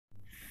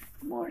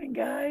Good morning,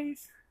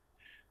 guys.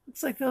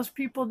 Looks like those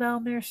people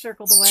down there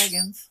circle the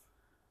wagons.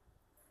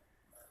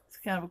 It's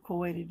kind of a cool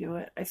way to do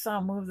it. I saw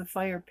them move the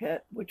fire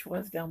pit, which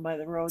was down by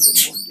the road, and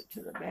moved it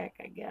to the back,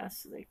 I guess,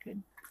 so they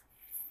could.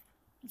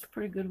 It's a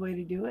pretty good way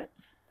to do it.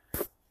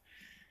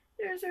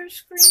 There's our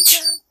screen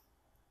time.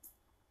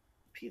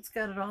 Pete's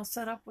got it all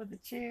set up with the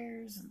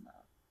chairs and the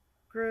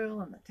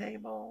grill and the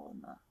table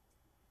and the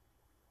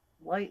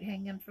light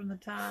hanging from the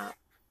top.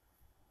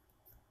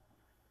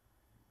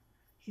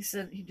 He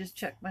said he just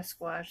checked my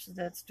squash, so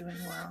that's doing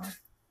well.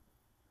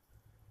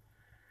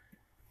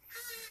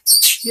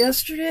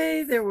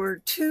 Yesterday there were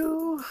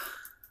 2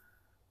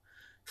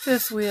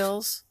 fifth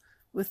wheels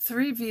with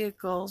 3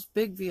 vehicles,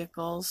 big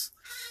vehicles,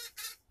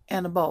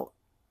 and a boat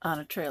on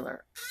a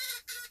trailer.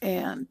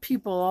 And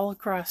people all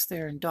across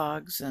there, and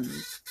dogs, and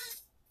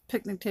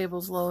picnic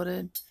tables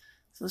loaded.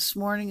 So this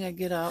morning I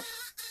get up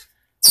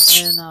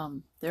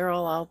and they're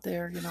all out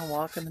there,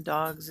 walking the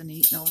dogs and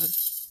eating over the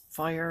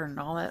fire and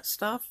all that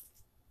stuff.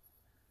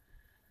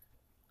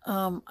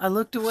 I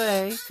looked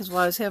away because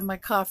while I was having my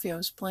coffee, I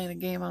was playing a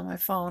game on my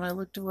phone. I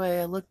looked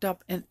away, I looked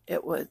up, and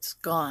it was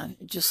gone.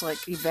 It just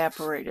like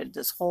evaporated.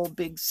 This whole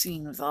big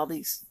scene with all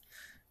these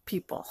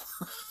people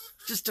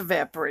just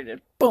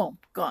evaporated. Boom,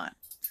 gone.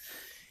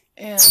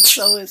 And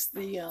so is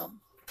the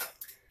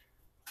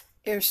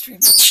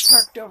Airstream that was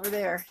parked over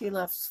there. He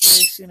left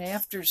very soon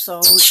after,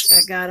 so I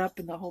got up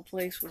and the whole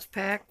place was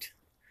packed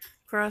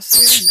across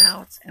there, and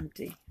now it's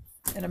empty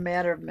in a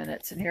matter of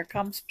minutes. And here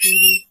comes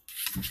Petey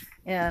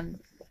and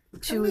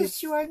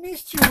Chewy. I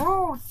missed you.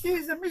 Oh,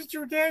 jeez, I missed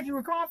you, Dad. You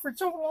were gone for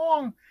so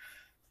long.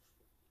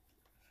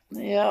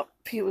 Yep,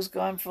 Pete was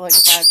gone for like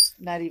 5,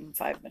 not even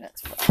 5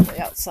 minutes, probably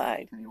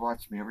outside. And you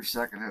watched me every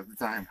second of the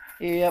time.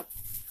 Yep.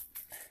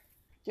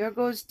 There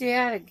goes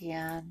Dad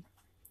again.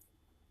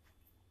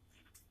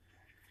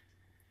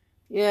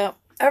 Yeah,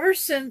 ever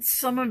since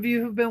some of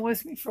you who've been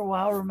with me for a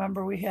while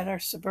remember we had our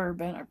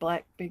Suburban, our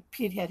black big.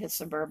 Pete had his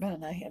Suburban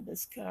and I had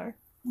this car.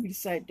 We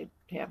decided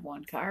to have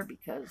one car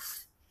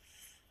because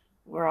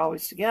we're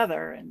always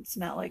together and it's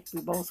not like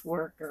we both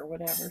work or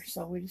whatever.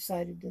 So we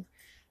decided to.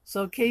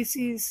 So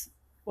Casey's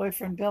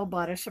boyfriend Bill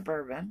bought a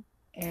Suburban,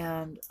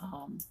 and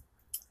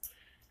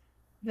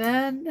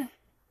then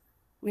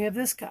we have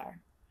this car.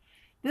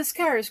 This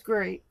car is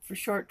great for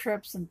short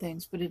trips and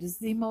things, but it is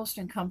the most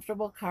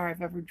uncomfortable car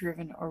I've ever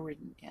driven or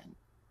ridden in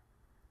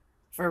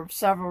for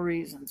several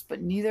reasons.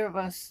 But neither of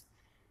us,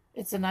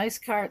 it's a nice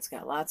car. It's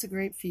got lots of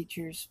great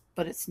features,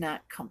 but it's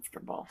not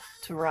comfortable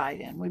to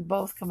ride in. We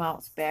both come out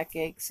with back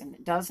aches, and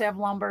it does have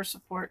lumbar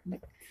support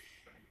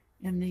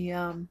in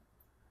the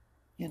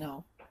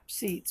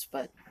seats.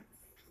 But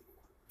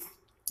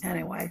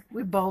anyway,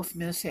 we both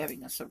miss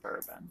having a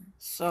Suburban.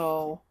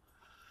 So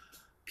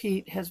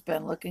Pete has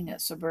been looking at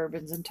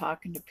Suburbans and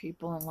talking to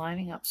people and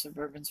lining up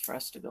Suburbans for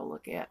us to go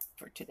look at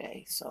for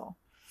today. So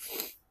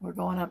we're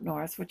going up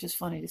north, which is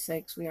funny to say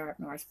because we are up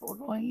north, but we're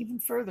going even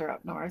further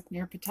up north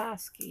near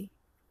Petoskey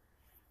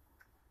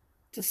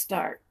to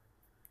start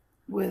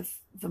with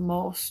the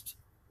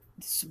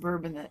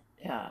Suburban that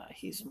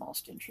he's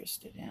most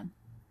interested in.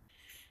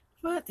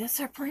 But that's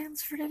our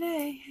plans for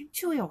today. And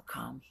Chewy will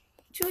come.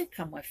 Chewy,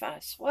 come with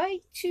us.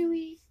 Why,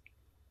 Chewy?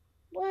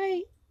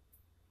 Why?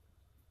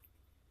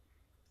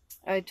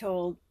 I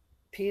told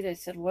Pete, I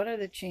said, what are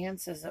the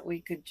chances that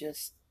we could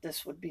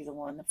this would be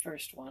the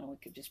first one, and we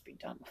could just be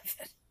done with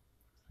it?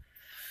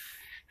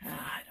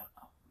 I don't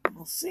know.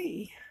 We'll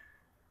see.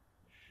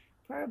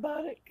 Pray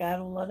about it. God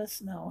will let us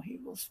know. He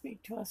will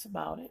speak to us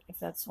about it if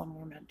that's one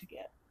we're meant to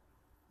get.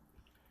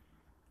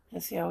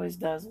 As he always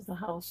does with the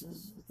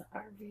houses, with the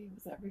RV,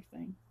 with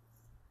everything.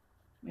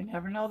 We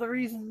never know the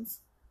reasons.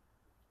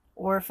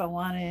 Or if I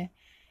want to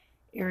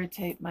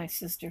irritate my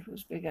sister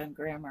who's big on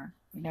grammar.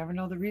 We never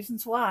know the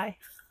reasons why.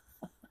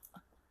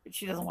 But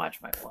she doesn't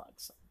watch my vlog.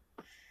 So.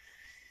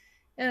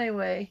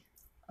 Anyway,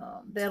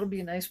 that'll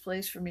be a nice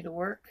place for me to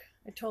work.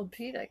 I told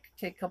Pete I could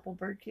take a couple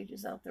bird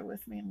cages out there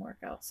with me and work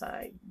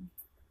outside. And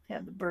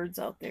have the birds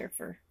out there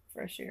for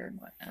fresh air and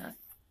whatnot.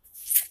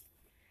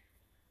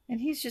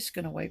 And he's just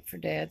going to wait for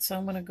Dad. So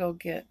I'm going to go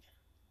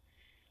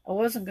I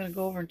wasn't going to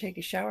go over and take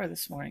a shower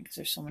this morning because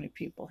there's so many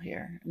people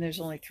here. And there's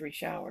only 3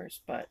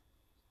 showers, but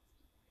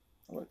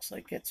it looks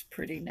like it's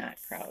pretty not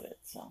crowded.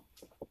 So,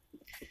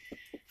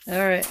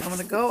 all right, I'm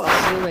going to go.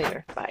 I'll see you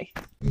later. Bye.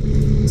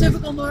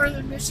 Typical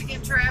northern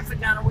Michigan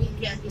traffic on a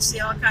weekend. You see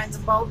all kinds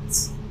of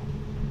boats,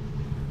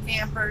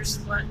 campers,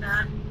 and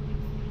whatnot.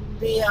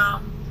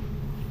 The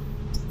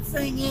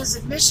thing is,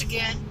 in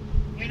Michigan,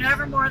 you're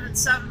never more than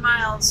 7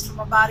 miles from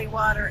a body of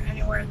water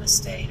anywhere in the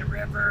state, a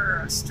river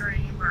or a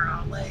stream or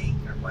a lake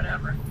or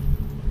whatever.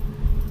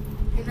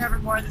 You're never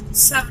more than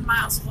 7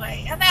 miles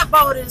away. And that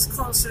boat is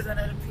closer than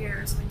it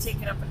appears. We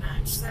take it up a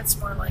notch. That's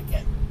more like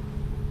it.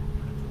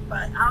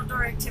 But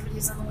outdoor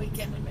activities on the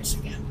weekend in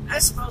Michigan, I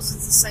suppose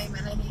it's the same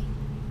in any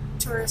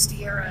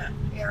touristy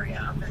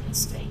area of any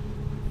state.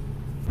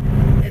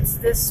 It's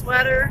this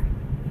sweater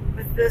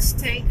with this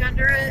tank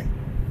under it.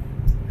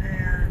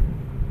 And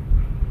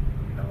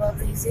I love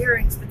these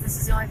earrings, but this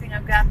is the only thing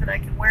I've got that I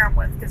can wear them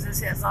with because this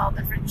has all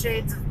different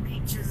shades of pink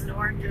peaches and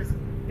oranges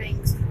and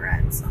pinks and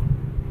reds.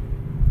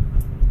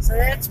 So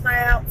that's my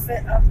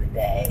outfit of the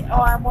day.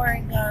 Oh, I'm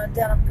wearing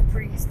denim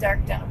capris,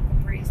 dark denim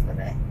capris with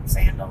it,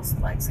 sandals,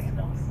 black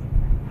sandals.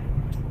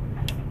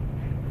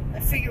 I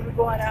figured we're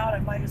going out, I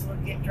might as well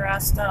get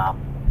dressed up.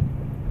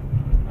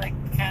 Like,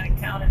 kind of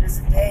count it as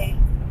a day.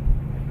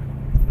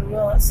 We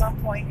will at some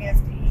point have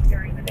to eat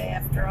during the day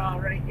after all,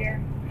 right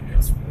here?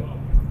 Yes, we will.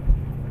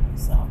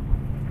 So,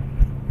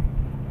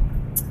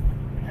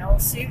 I will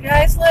see you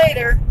guys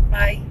later.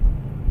 Bye.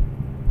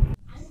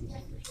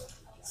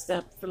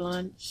 Stop for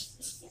lunch.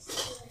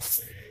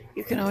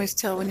 You can always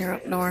tell when you're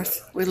up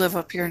north. We live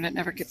up here and it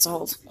never gets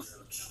old.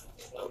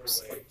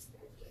 Oops.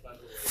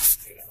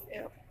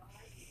 Yep.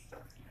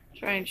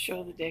 Try and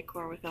show the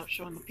decor without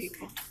showing the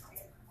people.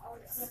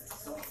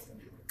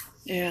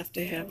 You have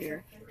to have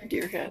your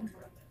deer head.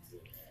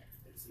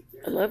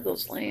 I love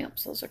those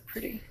lamps. Those are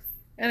pretty.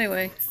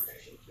 Anyway,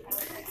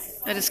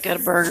 I just got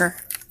a burger.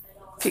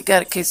 Pete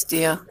got a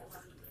quesadilla.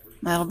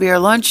 That'll be our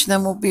lunch, and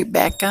then we'll be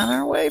back on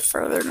our way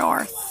further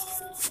north.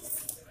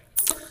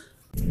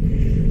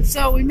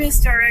 So we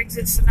missed our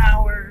exit, so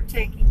now we're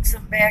taking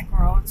some back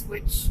roads,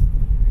 which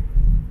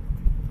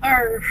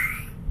are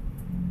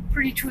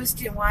pretty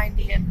twisty and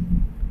windy.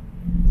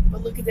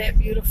 But look at that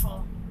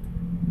beautiful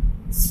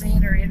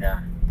scenery,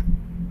 the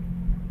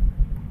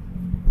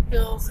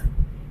hills and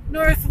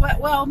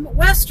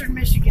western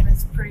Michigan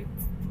is a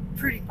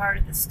pretty part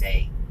of the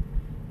state,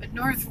 but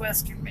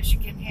northwestern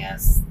Michigan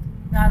has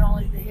not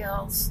only the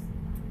hills,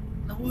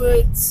 the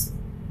woods,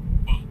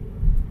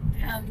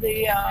 and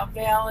the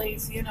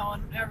valleys, you know,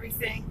 and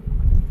everything,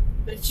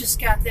 but it's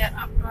just got that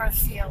up north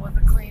feel with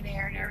the clean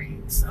air and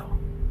everything. So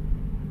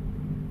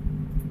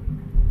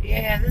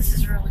yeah, this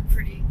is really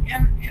pretty,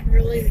 and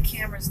really the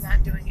camera's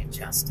not doing it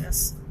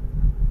justice.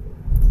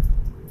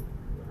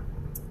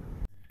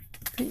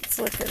 Pete's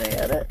looking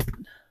at it.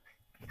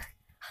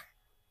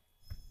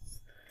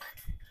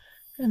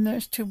 And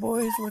there's two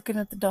boys looking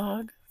at the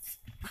dog.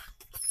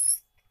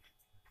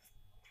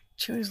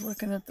 Chewy's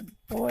looking at the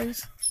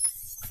boys.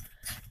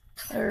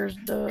 There's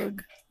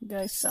Doug, the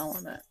guy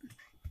selling it.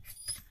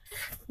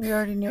 We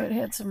already knew it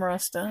had some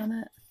rust on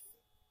it.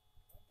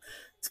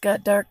 It's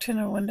got dark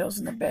tinted windows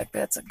in the back.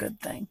 That's a good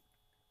thing.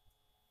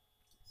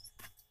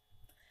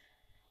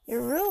 It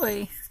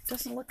really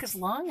doesn't look as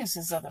long as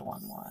his other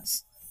one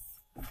was.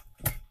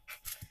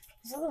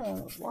 His other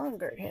one was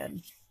longer, it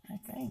had, I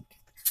think.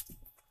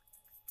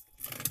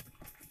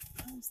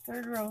 Those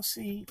third row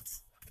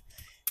seats.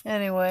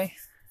 Anyway,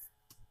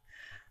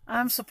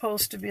 I'm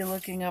supposed to be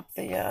looking up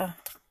the,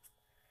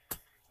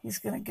 he's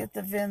going to get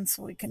the VIN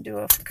so we can do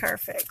a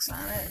Carfax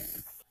on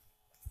it.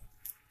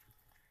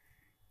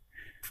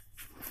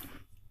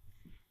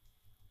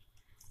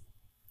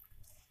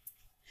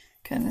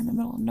 Kind of in the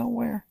middle of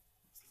nowhere.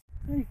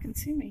 Oh, you can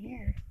see me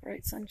here.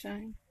 Bright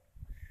sunshine.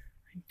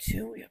 I'm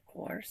Chewy, of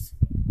course.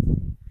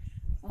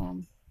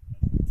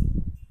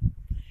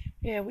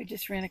 Yeah, we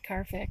just ran a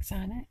Carfax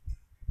on it.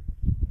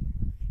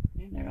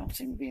 And there don't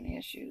seem to be any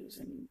issues.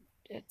 And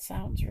it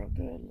sounds real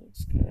good.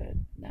 Looks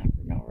good.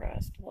 No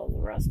rust. Well, the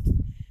rust,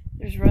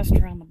 there's rust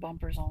around the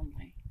bumpers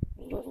only.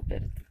 A little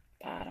bit at the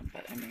bottom,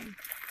 but I mean,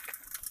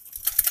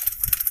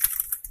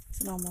 it's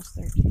an almost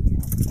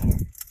 13-year-old car.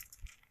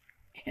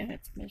 And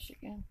it's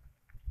Michigan.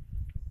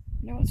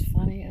 You know what's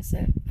funny is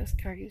that this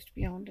car used to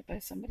be owned by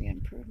somebody in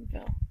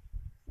Prudenville,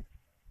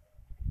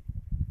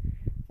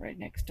 right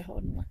next to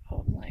Houghton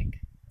Lake.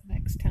 The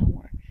next town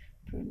where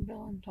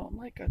Prudenville and Houghton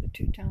Lake are the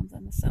two towns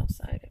on the south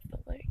side of the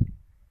lake.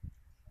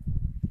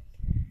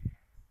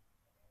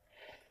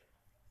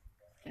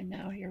 And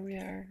now here we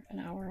are, an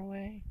hour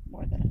away,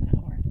 more than an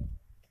hour,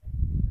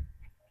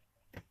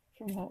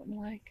 from Houghton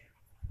Lake.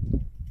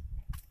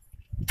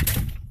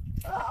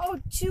 Oh,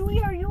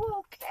 Chewy, are you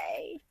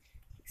okay?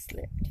 He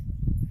slipped.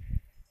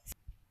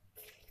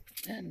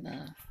 And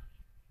I'm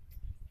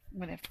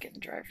going to have to get in the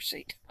driver's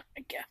seat,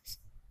 I guess.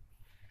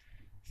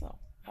 So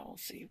I will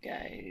see you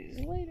guys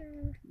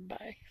later.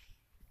 Bye.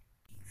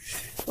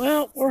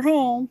 Well, we're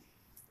home.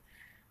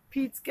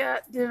 Pete's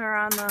got dinner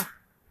on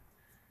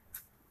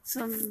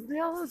some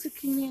yellow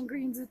zucchini and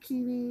green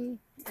zucchini,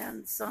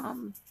 and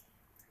some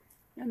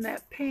in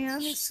that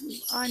pan is some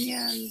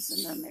onions,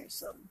 and then there's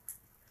some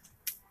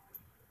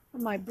of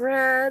my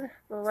bread,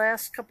 the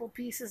last couple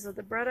pieces of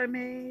the bread I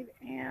made,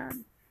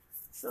 and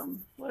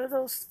some, what are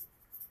those?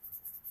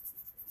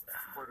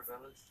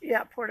 Portobello's?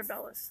 Yeah,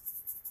 portobellos.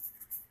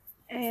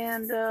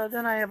 And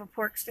then I have a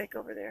pork steak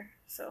over there,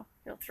 so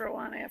he'll throw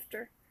on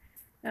after.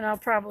 And I'll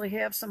probably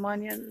have some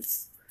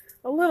onions,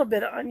 a little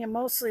bit of onion.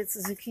 Mostly it's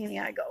the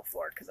zucchini I go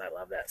for because I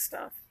love that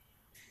stuff.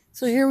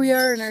 So here we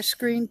are in our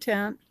screen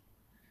tent,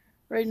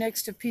 right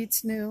next to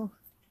Pete's new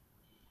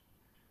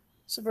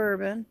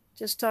Suburban.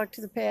 Just talked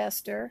to the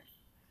pastor.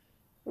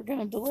 We're going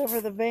to deliver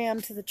the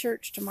van to the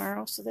church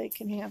tomorrow so they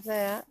can have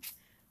that.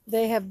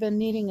 They have been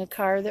needing a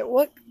car.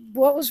 What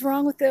was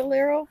wrong with that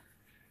Alero?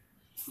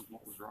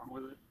 What was wrong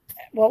with it?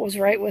 What was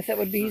right with it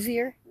would be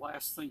easier?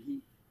 Last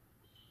thing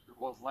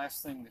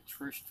that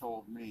Trish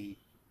told me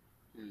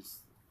is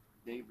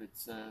David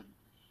said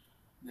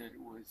that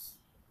it was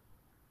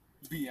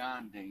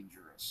beyond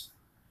dangerous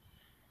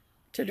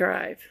to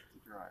drive.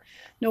 to drive.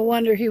 No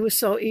wonder he was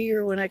so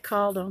eager when I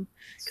called him,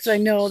 because I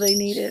know they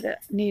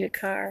need a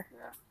car.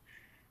 Yeah.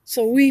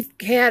 So we've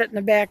had it in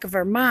the back of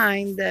our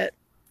mind that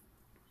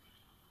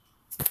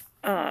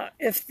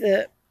if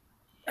the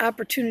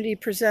opportunity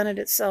presented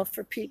itself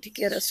for Pete to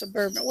get a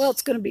Suburban, well,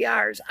 it's going to be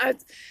ours.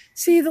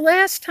 See, the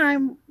last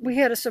time we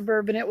had a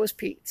Suburban, it was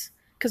Pete's,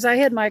 because I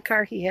had my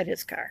car, he had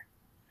his car.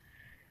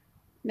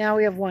 Now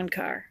we have one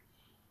car.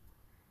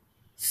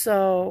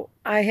 So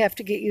I have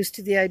to get used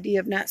to the idea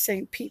of not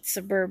saying Pete's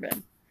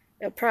Suburban.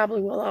 It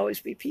probably will always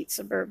be Pete's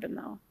Suburban,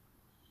 though.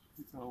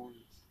 It's always.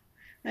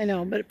 I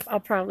know, but I'll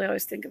probably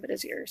always think of it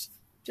as yours,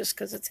 just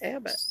because it's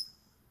habit.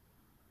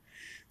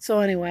 So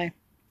anyway,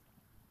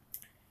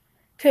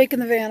 taking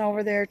the van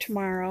over there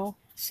tomorrow,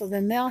 so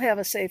then they'll have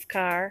a safe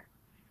car.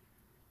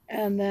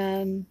 And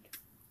then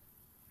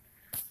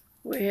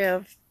we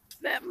have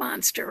that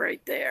monster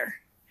right there.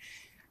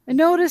 I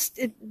noticed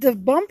the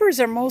bumpers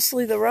are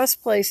mostly the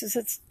rust places.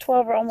 It's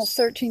 12 or almost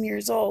 13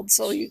 years old,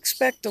 so you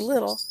expect a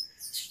little.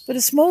 But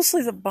it's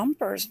mostly the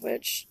bumpers,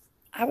 which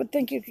I would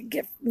think you could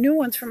get new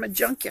ones from a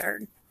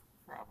junkyard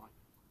Probably.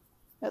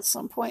 at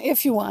some point,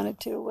 if you wanted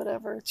to,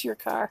 whatever. It's your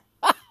car.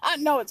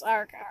 No, it's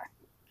our car.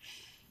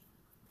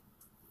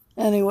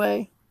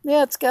 Anyway,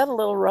 yeah, it's got a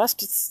little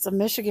rust. It's a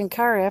Michigan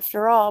car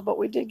after all, but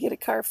we did get a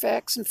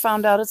Carfax and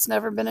found out it's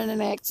never been in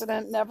an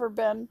accident, never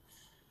been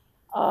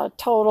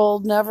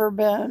totaled, never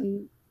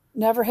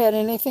had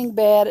anything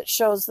bad. It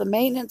shows the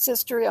maintenance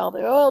history, all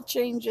the oil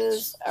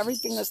changes,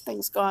 everything this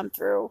thing's gone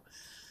through.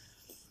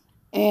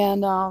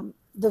 And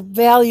the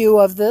value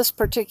of this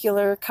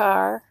particular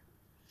car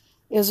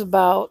is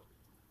about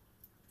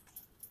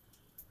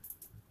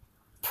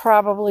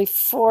probably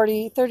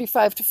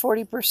 35 to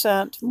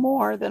 40%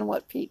 more than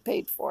what Pete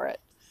paid for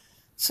it.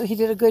 So he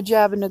did a good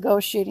job of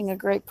negotiating a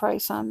great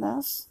price on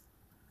this.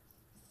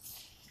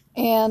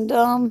 And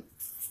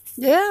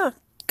yeah,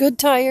 good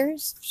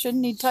tires.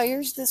 Shouldn't need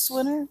tires this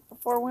winter,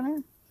 before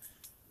winter.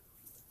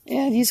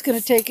 And he's going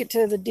to take it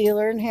to the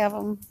dealer and have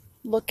him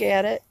look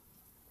it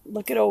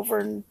over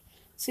and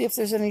see if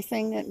there's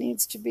anything that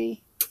needs to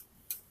be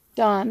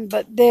done.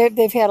 But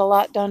they've had a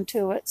lot done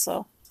to it,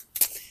 so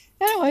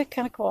anyway,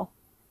 kind of cool.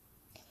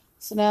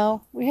 So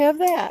now we have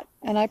that,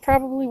 and I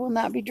probably will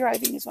not be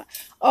driving as much.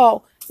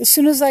 Oh, as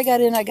soon as I got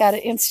in, I got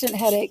an instant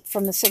headache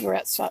from the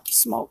cigarette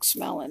smoke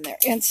smell in there.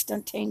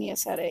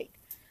 Instantaneous headache.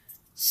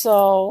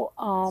 So,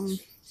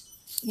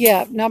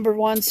 yeah, number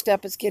one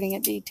step is getting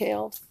it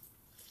detailed.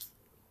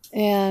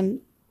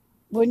 And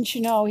wouldn't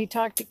you know, he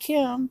talked to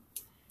Kim,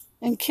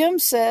 and Kim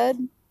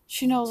said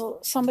she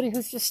knows somebody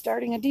who's just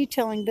starting a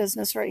detailing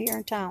business right here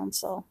in town.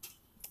 So,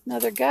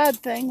 another God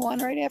thing,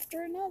 one right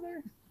after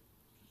another.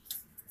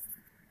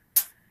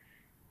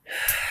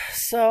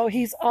 So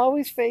he's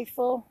always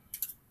faithful.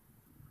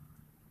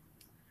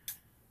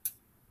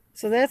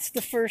 So that's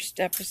the first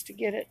step, is to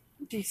get it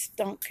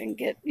de-stunk and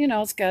get,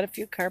 it's got a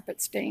few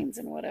carpet stains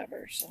and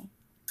whatever. So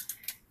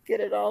get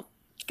it all.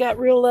 It's got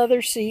real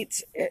leather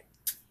seats.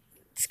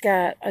 It's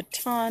got a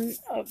ton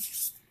of,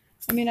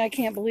 I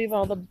can't believe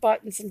all the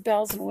buttons and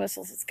bells and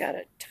whistles. It's got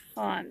a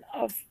ton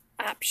of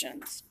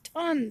options.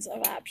 Tons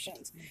of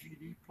options.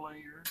 DVD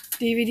player.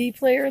 DVD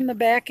player in the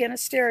back and a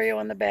stereo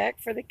in the back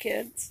for the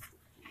kids.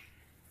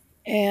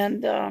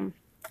 And a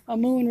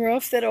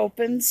moonroof that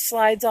opens,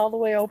 slides all the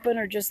way open,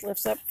 or just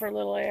lifts up for a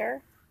little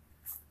air.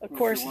 Of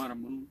course. If you want a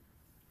moon.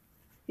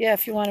 Yeah,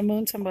 if you want to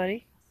moon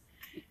somebody.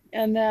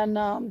 And then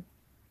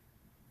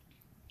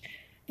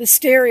the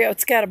stereo,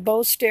 it's got a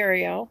Bose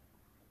stereo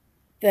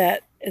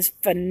that is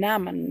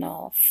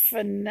phenomenal.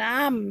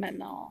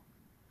 Phenomenal.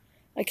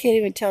 I can't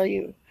even tell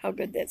you how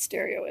good that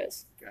stereo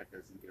is. God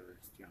doesn't give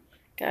us junk.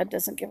 God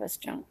doesn't give us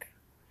junk.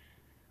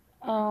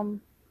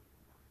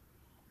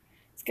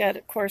 It's got,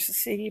 of course, a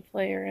CD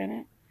player in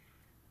it.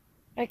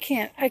 I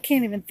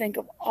can't even think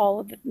of all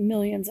of the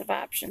millions of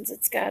options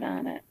it's got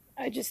on it.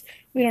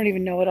 We don't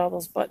even know what all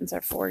those buttons are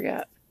for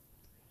yet.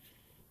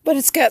 But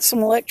it's got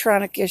some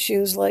electronic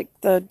issues like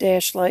the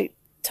dash light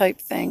type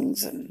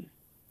things, and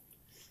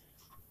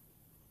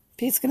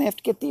Pete's going to have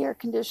to get the air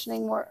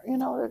conditioning, we'll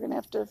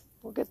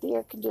get the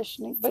air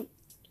conditioning, but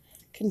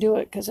can do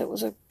it because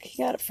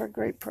he got it for a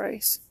great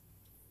price.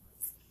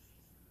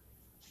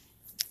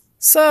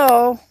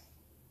 So,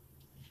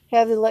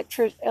 have the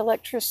electronic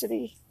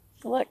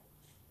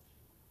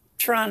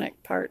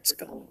parts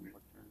go.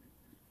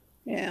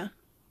 Yeah.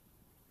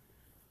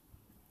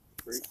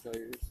 Great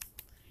tires.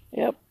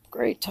 Yep,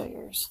 great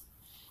tires.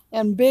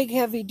 And big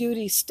heavy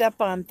duty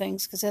step-on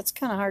things, because that's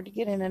kind of hard to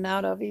get in and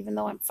out of, even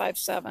though I'm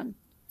 5'7".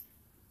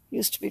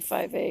 Used to be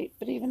 5'8",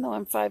 but even though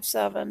I'm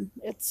 5'7",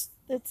 it's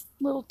a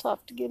little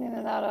tough to get in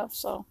and out of,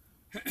 so.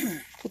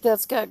 But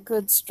that's got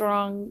good,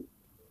 strong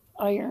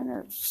iron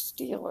or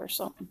steel or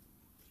something.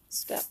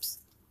 Steps.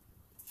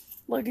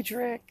 Luggage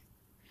rack.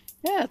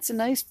 Yeah, it's a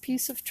nice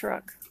piece of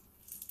truck.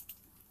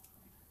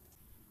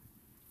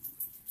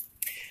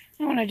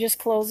 I want to just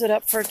close it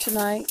up for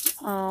tonight.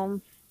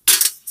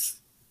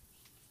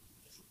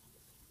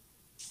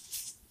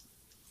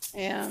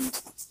 And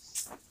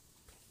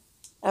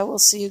I will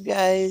see you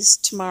guys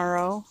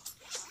tomorrow.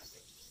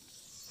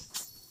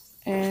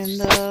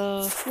 And,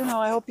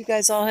 I hope you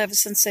guys all have a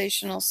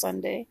sensational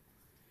Sunday.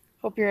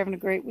 Hope you're having a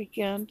great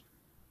weekend.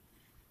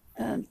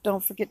 And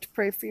don't forget to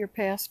pray for your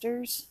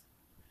pastors.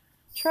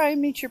 Try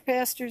and meet your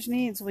pastor's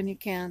needs when you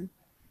can.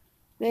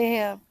 They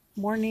have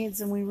more needs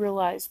than we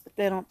realize, but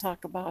they don't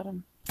talk about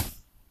them.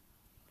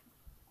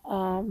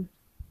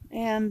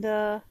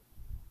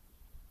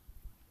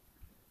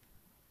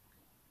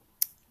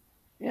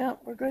 Yeah,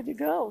 we're good to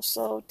go.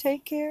 So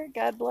take care.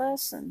 God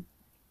bless and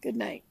good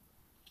night.